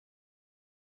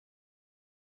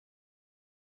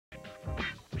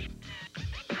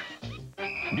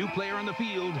new player on the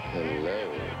field.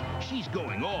 Hello. She's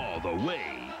going all the way.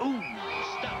 Ooh,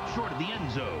 stopped short of the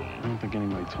end zone. I don't think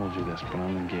anybody told you this, but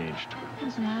I'm engaged.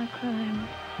 Isn't that a crime?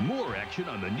 More action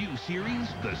on the new series,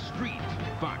 The Street,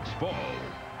 Fox Fall.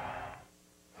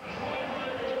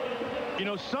 You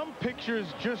know, some pictures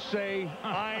just say,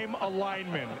 I'm a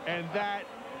lineman, and that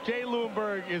Jay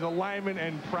Lewinberg is a lineman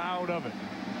and proud of it.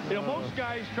 You know, most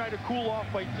guys try to cool off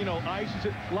by, you know, ice.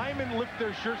 Linemen lift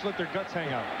their shirts, let their guts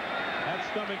hang out. That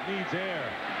stomach needs air.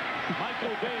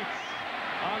 Michael Bates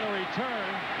on the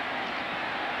return.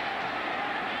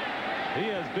 He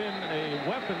has been a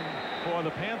weapon for the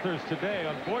Panthers today.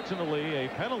 Unfortunately, a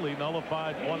penalty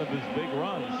nullified one of his big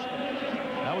runs.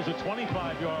 That was a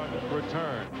 25-yard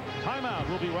return. Timeout.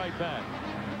 We'll be right back.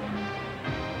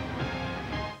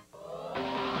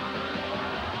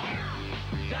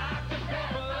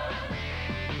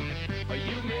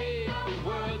 You made the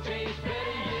world taste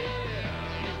better, yeah.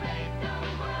 You make the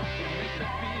world taste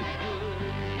better. You make me feel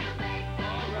good. You make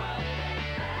all right.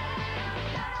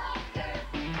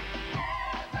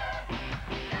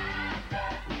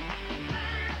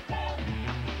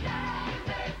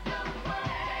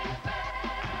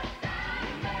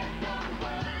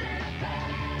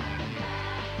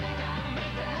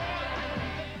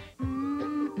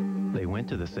 They went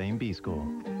to the same B school.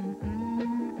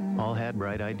 All had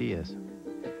bright ideas.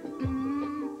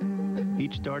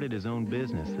 Each started his own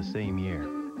business the same year.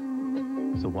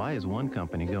 So why is one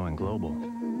company going global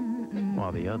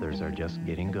while the others are just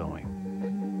getting going?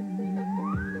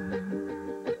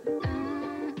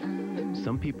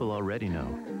 Some people already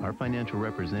know our financial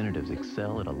representatives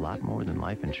excel at a lot more than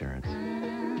life insurance.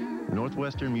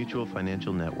 Northwestern Mutual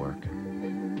Financial Network.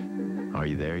 Are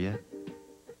you there yet?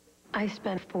 I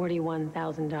spent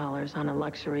 $41,000 on a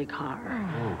luxury car.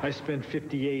 I spent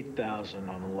 $58,000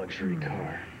 on a luxury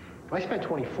car. I spent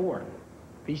 24.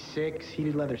 V6,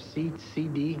 heated leather seats,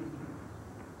 CD.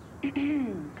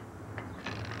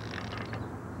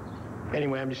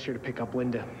 Anyway, I'm just here to pick up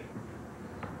Linda.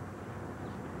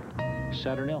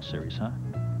 Saturn L Series, huh?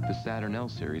 The Saturn L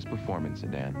Series Performance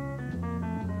Sedan.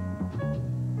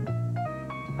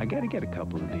 I gotta get a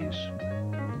couple of these.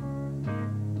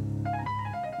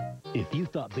 If you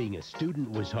thought being a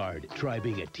student was hard, try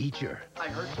being a teacher. I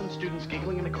heard some students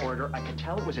giggling in the corridor. I could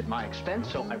tell it was at my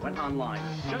expense, so I went online.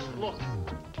 Just look.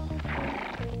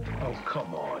 Oh,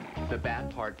 come on. The bad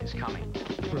part is coming.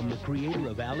 From the creator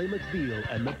of Ally McBeal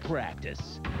and The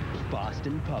Practice,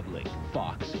 Boston Public,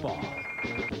 Fox Fall.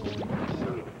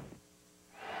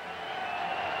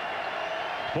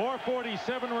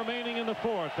 4:47 remaining in the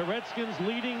fourth. The Redskins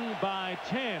leading by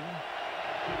 10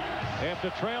 after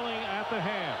trailing at the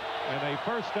half. And a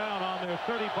first down on their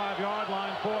 35-yard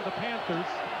line for the Panthers.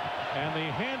 And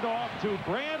the handoff to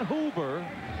Brad Hoover,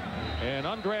 an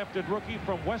undrafted rookie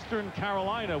from Western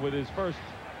Carolina with his first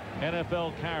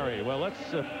NFL carry. Well, let's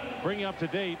bring you up to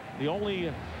date. The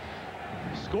only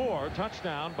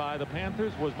touchdown by the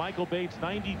Panthers was Michael Bates'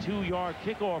 92-yard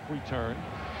kickoff return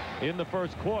in the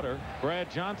first quarter. Brad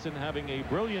Johnson having a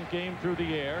brilliant game through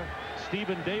the air.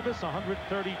 Stephen Davis,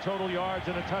 130 total yards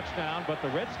and a touchdown. But the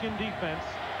Redskin defense,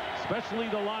 especially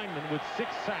the linemen, with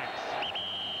 6 sacks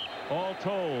all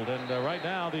told. And right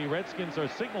now the Redskins are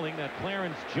signaling that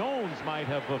Clarence Jones might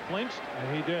have flinched,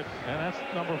 and he did. And that's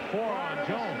number 4 on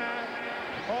Jones.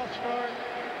 False start,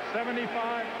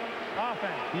 75,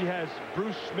 offense. He has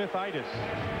Bruce Smith-itis.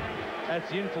 That's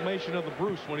the inflammation of the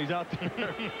Bruce when he's out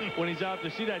there. When he's out there,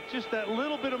 see that, just that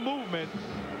little bit of movement,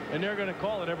 and they're going to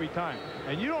call it every time.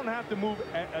 And you don't have to move,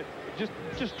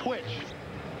 just twitch,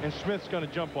 and Smith's going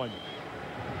to jump on you.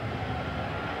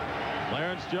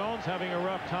 Clarence Jones having a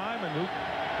rough time, and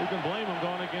who can blame him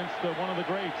going against one of the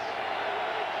greats?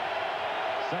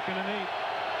 2nd and 8.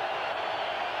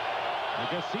 I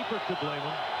guess Seifert could blame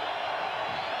him.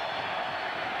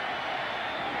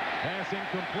 Pass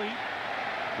incomplete.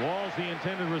 Wall's the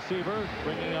intended receiver,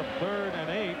 bringing up 3rd and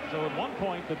 8. So at one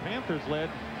point, the Panthers led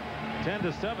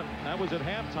 10-7. That was at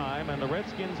halftime, and the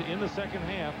Redskins in the second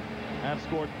half have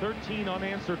scored 13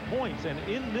 unanswered points. And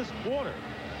in this quarter,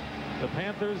 the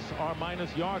Panthers are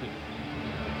minus yardage.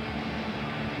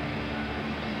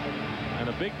 And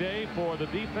a big day for the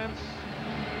defense,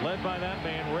 led by that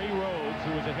man, Ray Rhodes,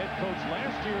 who was a head coach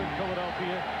last year in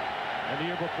Philadelphia and the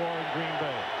year before in Green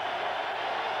Bay.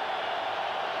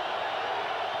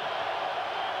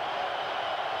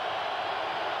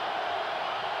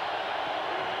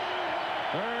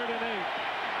 Third and 8.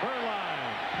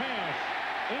 Burline. Pass.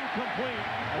 Incomplete.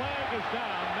 Flag is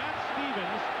down. Matt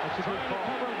Stevens trying to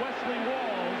cover Wesley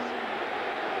Walls.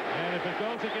 And if it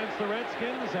goes against the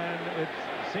Redskins, and it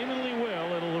seemingly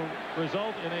will, it'll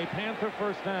result in a Panther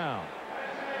first down.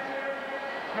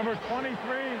 Number 23,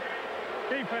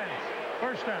 defense.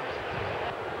 First down.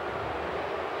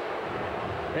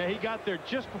 Yeah, he got there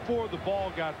just before the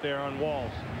ball got there on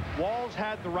Walls. Walls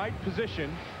had the right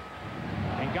position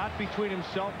and got between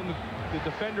himself and the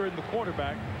defender and the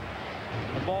quarterback.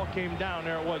 The ball came down.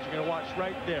 There it was. You're going to watch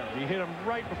right there. He hit him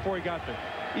right before he got there.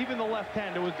 Even the left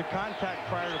hand, there was the contact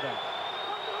prior to that.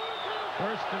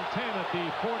 First and 10 at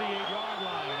the 48-yard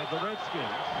line of the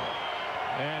Redskins.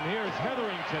 And here's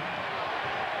Hetherington.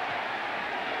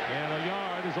 And a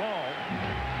yard is all.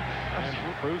 And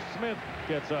Bruce Smith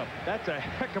gets up. That's a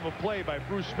heck of a play by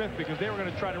Bruce Smith because they were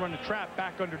going to try to run the trap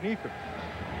back underneath him.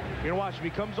 You're going to watch him. He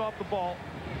comes off the ball,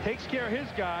 takes care of his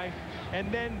guy, and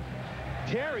then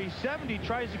Terry, 70,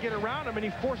 tries to get around him, and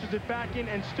he forces it back in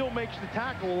and still makes the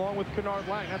tackle along with Kennard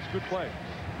Lang. That's a good play.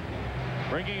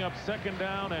 Bringing up 2nd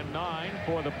down and 9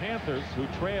 for the Panthers, who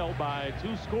trail by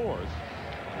 2 scores.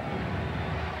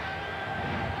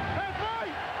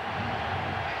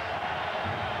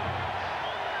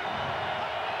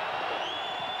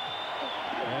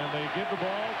 And they give the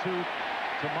ball to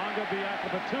Tamanga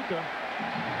Biakabatuka.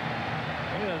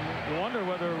 You wonder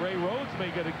whether Ray Rhodes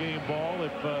may get a game ball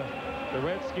if the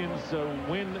Redskins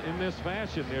win in this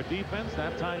fashion. Their defense,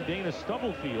 that time Dana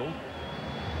Stubblefield,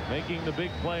 making the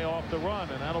big play off the run,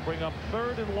 and that'll bring up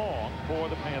 3rd and long for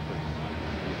the Panthers.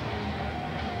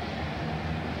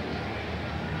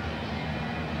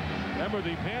 Remember,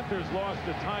 the Panthers lost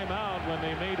a timeout when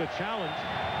they made a challenge.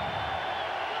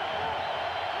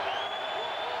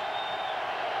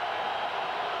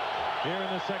 Here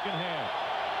in the second half.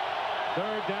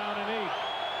 3rd down and 8.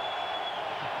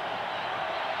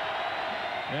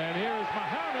 And here is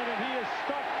Muhammad, and he is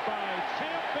stuck by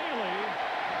Champ Bailey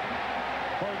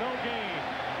for no gain.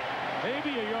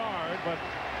 Maybe a yard, but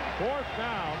 4th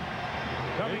down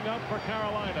coming up for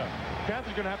Carolina.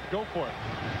 Panthers are going to have to go for it.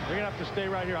 They're going to have to stay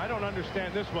right here. I don't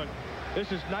understand this one.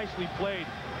 This is nicely played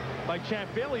by Champ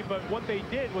Bailey, but what they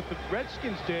did, what the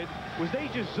Redskins did, was they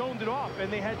just zoned it off,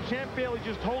 and they had Champ Bailey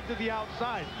just hold to the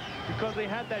outside because they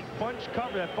had that bunch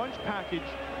cover, that bunch package.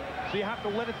 So you have to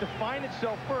let it define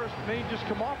itself first, and then you just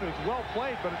come off it. It's well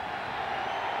played, but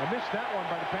I missed that one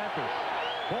by the Panthers.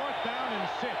 4th down and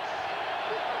 6.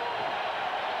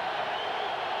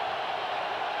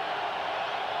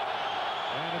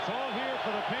 And it's all here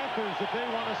for the Panthers if they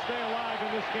want to stay alive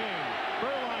in this game.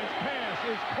 Berline's pass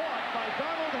is caught by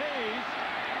Donald Hayes,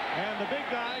 and the big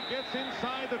guy gets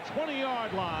inside the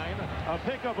 20-yard line. A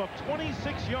pickup of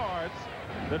 26 yards.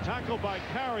 The tackle by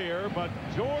Carrier, but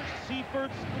George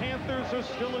Seifert's Panthers are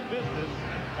still in business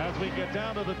as we get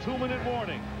down to the 2-minute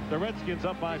warning. The Redskins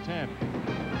up by 10.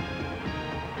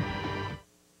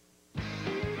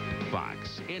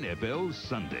 Fox NFL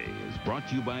Sunday is brought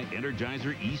to you by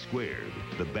Energizer E²,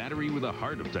 the battery with a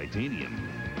heart of titanium.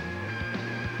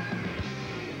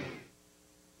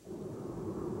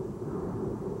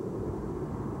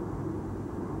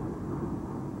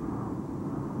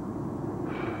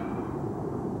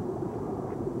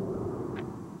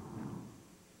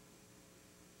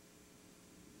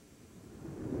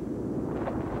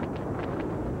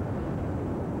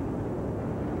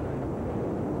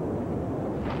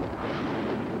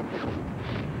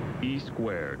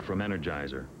 E² from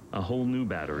Energizer, a whole new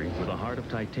battery with a heart of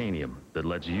titanium that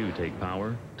lets you take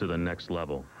power to the next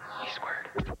level.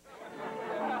 E².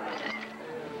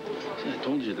 See, I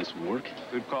told you this would work.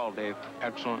 Good call, Dave.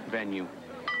 Excellent venue.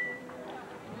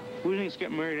 Who do you think's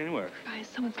getting married anywhere? Guys,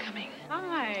 someone's coming.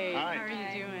 Hi. Hi. How are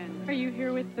you doing? Are you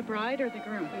here with the bride or the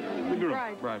groom? The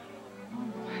groom. Bride.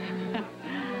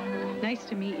 Nice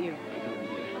to meet you.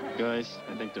 Guys,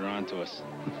 I think they're on to us.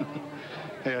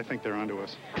 Hey, I think they're onto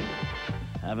us.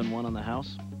 Having one on the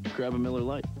house? Grab a Miller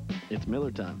Lite. It's Miller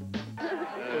time.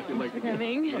 Thanks for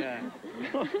coming. Yeah.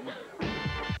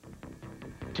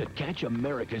 To catch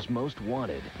America's Most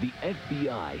Wanted, the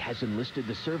FBI has enlisted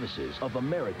the services of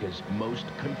America's Most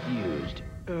Confused.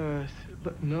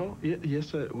 No. Yes,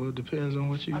 sir. Well, it depends on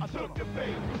what you...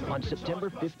 On September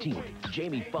 15th,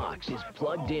 Jamie Foxx is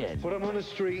plugged in. Put him on the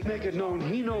street, make it known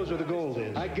he knows where the gold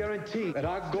is. I guarantee that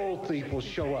our gold thief will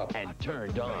show up. And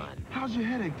turned on. How's your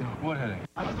headache, though? What headache?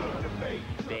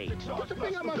 Bait. Put the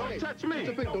thing on my face. Don't touch me.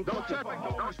 Don't touch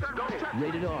me.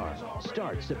 Rated R.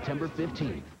 Starts September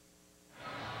 15th.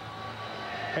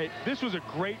 Hey, this was a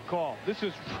great call. This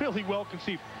is really well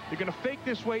conceived. They're going to fake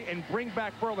this way and bring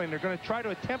back Berlin. They're going to try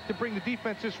to attempt to bring the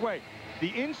defense this way.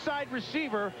 The inside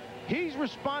receiver, he's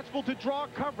responsible to draw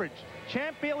coverage.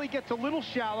 Champ Bailey gets a little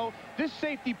shallow. This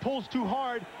safety pulls too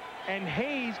hard, and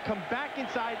Hayes comes back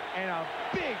inside, and a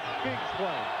big, big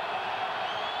play.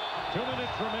 2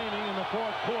 minutes remaining in the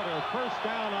fourth quarter. First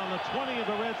down on the 20 of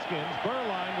the Redskins.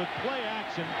 Burline with play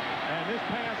action. And this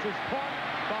pass is caught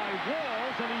by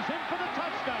Walls, and he's in for the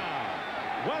touchdown.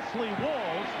 Wesley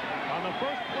Walls, on the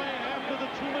first play after the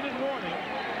 2-minute warning,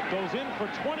 goes in for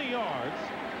 20 yards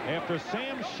after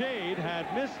Sam Shade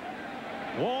had missed.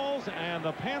 Walls and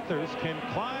the Panthers can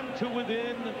climb to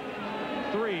within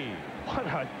 3. What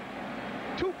a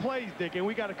 2 plays, Dick, and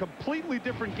we got a completely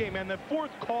different game. And the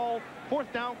fourth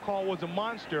down call was a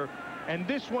monster. And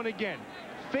this one again,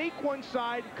 fake one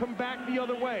side, come back the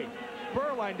other way.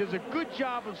 Burline does a good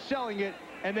job of selling it,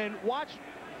 and then watch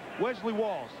Wesley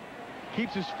Walls.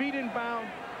 Keeps his feet in bound,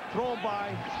 thrown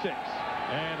by 6.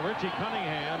 And Richie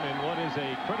Cunningham in what is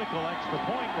a critical extra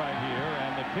point right here,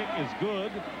 and the kick is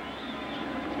good.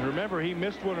 And remember, he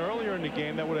missed one earlier in the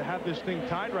game that would have had this thing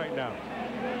tied right now.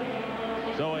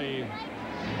 So a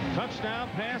touchdown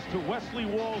pass to Wesley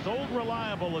Walls, old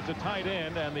reliable as a tight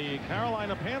end, and the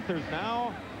Carolina Panthers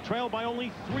now trail by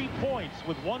only 3 points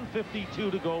with 1:52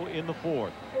 to go in the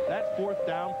fourth. That fourth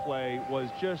down play was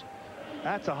just,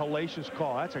 that's a hellacious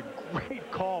call. That's a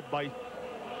great call by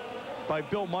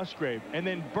Bill Musgrave. And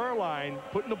then Burline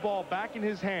putting the ball back in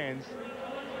his hands,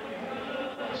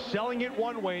 selling it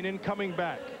one way and then coming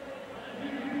back.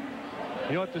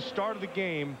 You know, at the start of the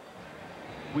game,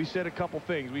 we said a couple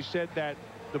things. We said that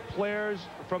the players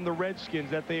from the Redskins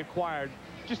that they acquired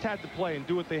just had to play and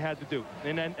do what they had to do.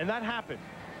 And that happened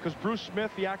because Bruce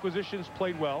Smith, the acquisitions,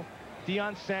 played well.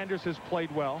 Deion Sanders has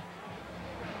played well.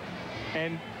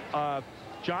 And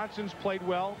Johnson's played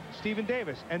well. Stephen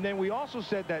Davis. And then we also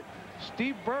said that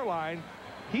Steve Burline,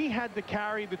 he had to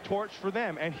carry the torch for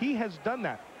them, and he has done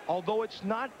that. Although it's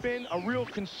not been a real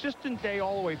consistent day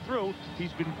all the way through,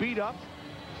 he's been beat up,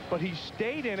 but he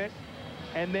stayed in it.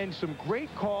 And then some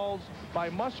great calls by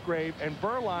Musgrave and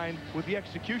Burline with the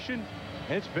execution,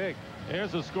 and it's big.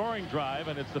 There's a scoring drive,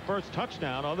 and it's the first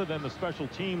touchdown other than the special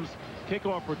teams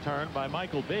kickoff return by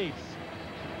Michael Bates.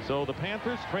 So the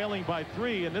Panthers trailing by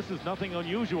 3, and this is nothing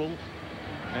unusual,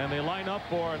 and they line up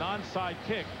for an onside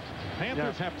kick.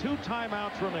 Panthers have 2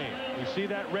 timeouts remaining. You see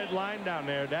that red line down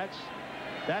there?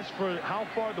 That's for how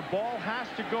far the ball has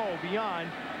to go beyond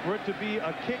for it to be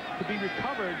a kick to be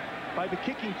recovered by the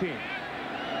kicking team.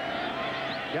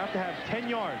 You have to have 10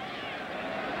 yards.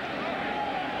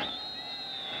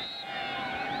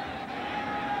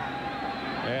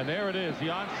 And there it is, the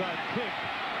onside kick.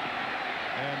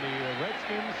 And the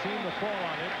Redskins seem to fall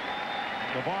on it.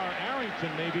 LeVar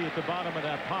Arrington may be at the bottom of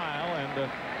that pile, and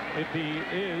if he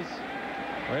is,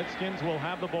 Redskins will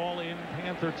have the ball in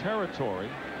Panther territory.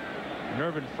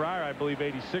 Nervin Fryer, I believe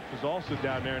 86, was also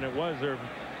down there, and it was Irvin.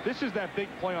 This is that big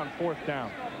play on 4th down.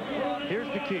 Here's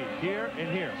the key, here and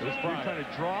here. You're trying to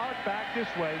draw it back this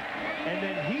way, and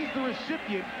then he's the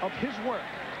recipient of his work.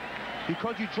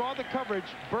 Because you draw the coverage,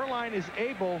 Burline is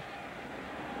able.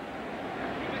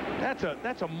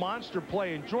 That's a monster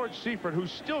play, and George Seifert,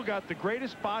 who's still got the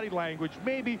greatest body language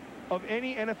maybe of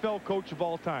any NFL coach of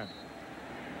all time.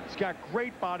 He's got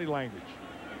great body language.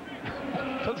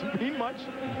 Doesn't mean much,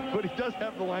 but he does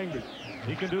have the language.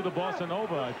 He can do the bossa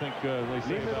nova, I think they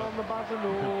say. Leave it on the bossa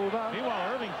nova.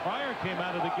 Meanwhile, Irving Fryer came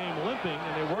out of the game limping,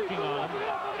 and they're working on him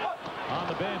on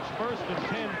the bench. 1st and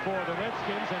 10 for the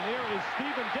Redskins, and there is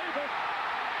Stephen Davis.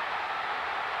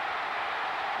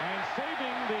 And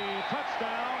saving the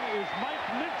touchdown is Mike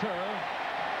Minter.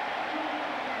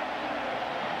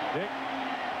 Dick,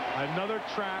 another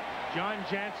trap. John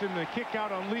Jansen, the kick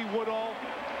out on Lee Woodall.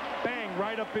 Bang,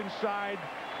 right up inside.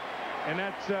 And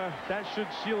that should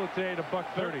seal it today to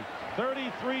 $130.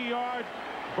 33-yard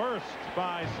burst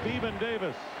by Stephen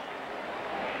Davis.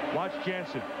 Watch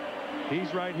Jansen.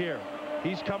 He's right here.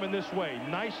 He's coming this way.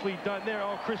 Nicely done there.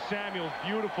 Oh, Chris Samuels,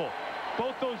 beautiful.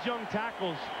 Both those young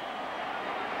tackles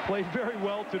played very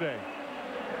well today.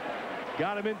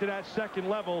 Got him into that second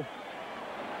level.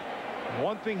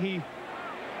 One thing,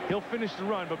 he'll finish the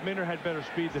run, but Minter had better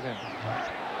speed than him.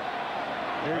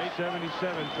 There's 77.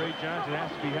 Trey Johnson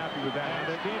has to be happy with that.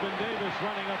 And Stephen Davis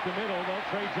running up the middle, though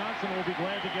Trey Johnson will be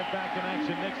glad to get back in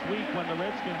action next week when the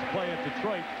Redskins play at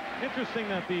Detroit. Interesting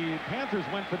that the Panthers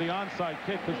went for the onside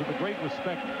kick because of the great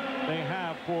respect they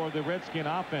have for the Redskin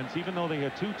offense. Even though they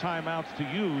had 2 timeouts to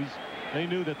use, they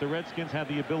knew that the Redskins had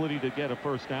the ability to get a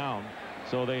first down.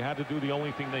 So they had to do the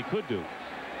only thing they could do.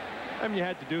 I mean, you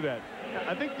had to do that.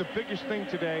 I think the biggest thing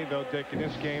today, though, Dick, in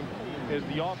this game is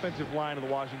the offensive line of the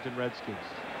Washington Redskins.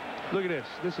 Look at this.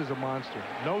 This is a monster.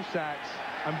 No sacks.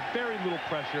 Very little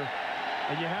pressure.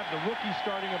 And you have the rookie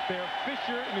starting up there.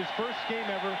 Fisher in his first game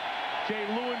ever. Jay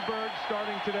Lewinberg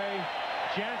starting today.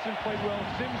 Jansen played well.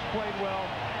 Sims played well.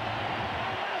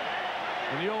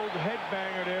 And the old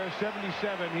headbanger there,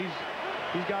 77.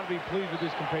 He's got to be pleased with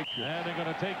his compatriot. And they're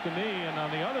going to take the knee. And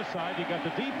on the other side, you got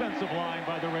the defensive line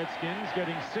by the Redskins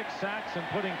getting 6 sacks and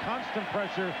putting constant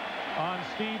pressure on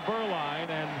Steve Berline.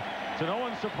 And to no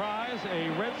one's surprise, a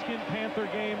Redskin-Panther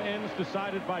game ends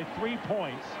decided by 3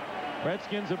 points.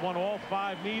 Redskins have won all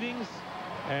 5 meetings,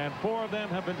 and 4 of them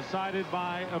have been decided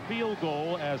by a field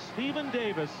goal, as Stephen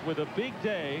Davis, with a big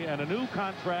day and a new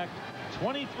contract,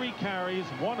 23 carries,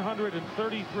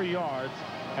 133 yards,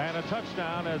 and a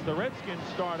touchdown, as the Redskins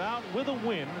start out with a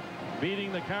win,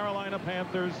 beating the Carolina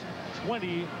Panthers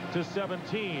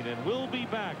 20-17. And we'll be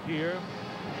back here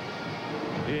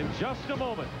in just a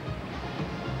moment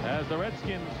as the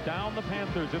Redskins down the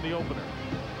Panthers in the opener.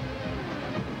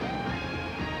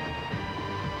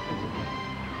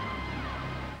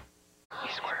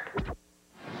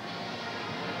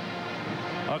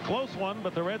 A close one,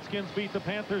 but the Redskins beat the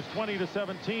Panthers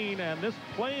 20-17, and this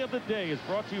play of the day is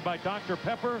brought to you by Dr.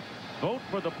 Pepper. Vote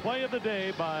for the play of the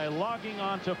day by logging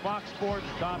on to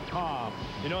foxsports.com.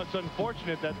 You know, it's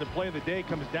unfortunate that the play of the day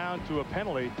comes down to a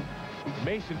penalty.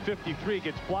 Mason, 53,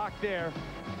 gets blocked there.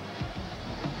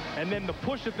 And then the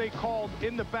push that they called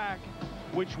in the back,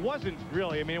 which wasn't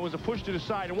really, I mean, it was a push to the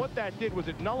side. And what that did was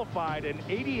it nullified an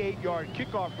 88-yard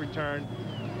kickoff return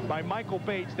by Michael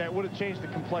Bates that would have changed the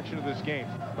complexion of this game.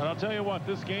 But I'll tell you what,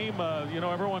 this game, you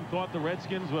know, everyone thought the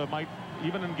Redskins might,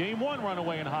 even in game 1, run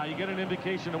away and high. You get an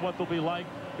indication of what they'll be like.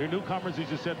 Their newcomers, as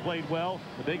you said, played well,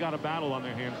 but they got a battle on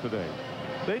their hands today.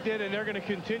 They did, and they're going to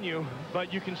continue,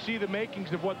 but you can see the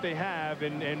makings of what they have,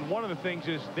 and one of the things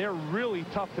is they're really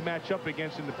tough to match up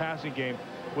against in the passing game.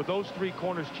 With those 3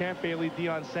 corners, Champ Bailey,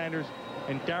 Deion Sanders,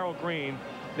 and Darrell Green,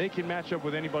 they can match up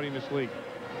with anybody in this league.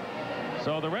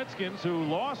 So the Redskins, who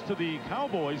lost to the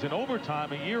Cowboys in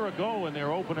overtime a year ago in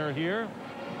their opener here,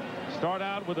 start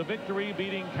out with a victory,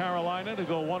 beating Carolina to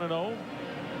go 1-0.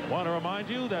 Want to remind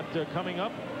you that coming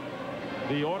up,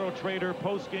 the Auto Trader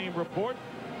post-game report.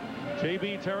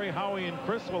 JB, Terry, Howie, and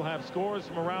Chris will have scores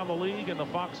from around the league, and the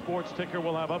Fox Sports ticker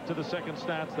will have up to the second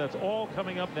stats. That's all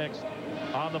coming up next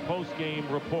on the post-game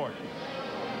report.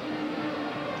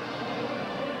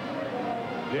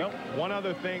 Yep. One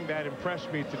other thing that impressed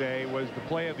me today was the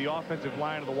play of the offensive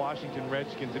line of the Washington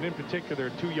Redskins, and in particular,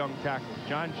 2 young tackles,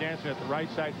 John Jansen at the right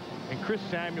side and Chris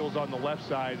Samuels on the left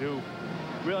side, who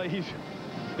really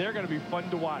they're going to be fun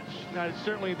to watch. Now,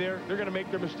 certainly they're going to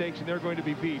make their mistakes and they're going to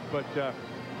be beat, but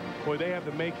boy, they have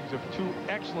the makings of 2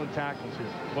 excellent tackles here.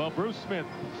 Well, Bruce Smith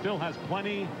still has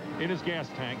plenty in his gas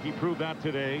tank. He proved that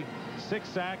today. 6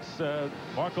 sacks.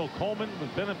 Marco Coleman was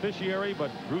beneficiary,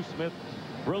 but Bruce Smith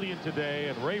brilliant today,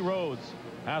 and Ray Rhodes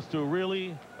has to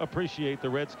really appreciate the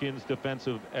Redskins'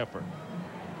 defensive effort.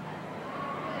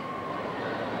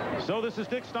 So this is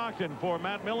Dick Stockton for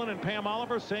Matt Millen and Pam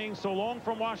Oliver saying so long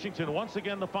from Washington. Once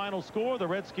again, the final score, the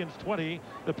Redskins 20,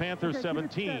 the Panthers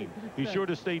 17. Be sure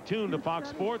to stay tuned to Fox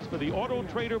Sports for the Auto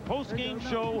Trader post-game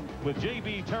show with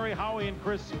JB, Terry, Howie, and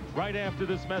Chris right after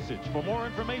this message. For more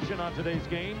information on today's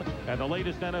game and the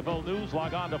latest NFL news,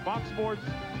 log on to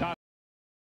foxsports.com.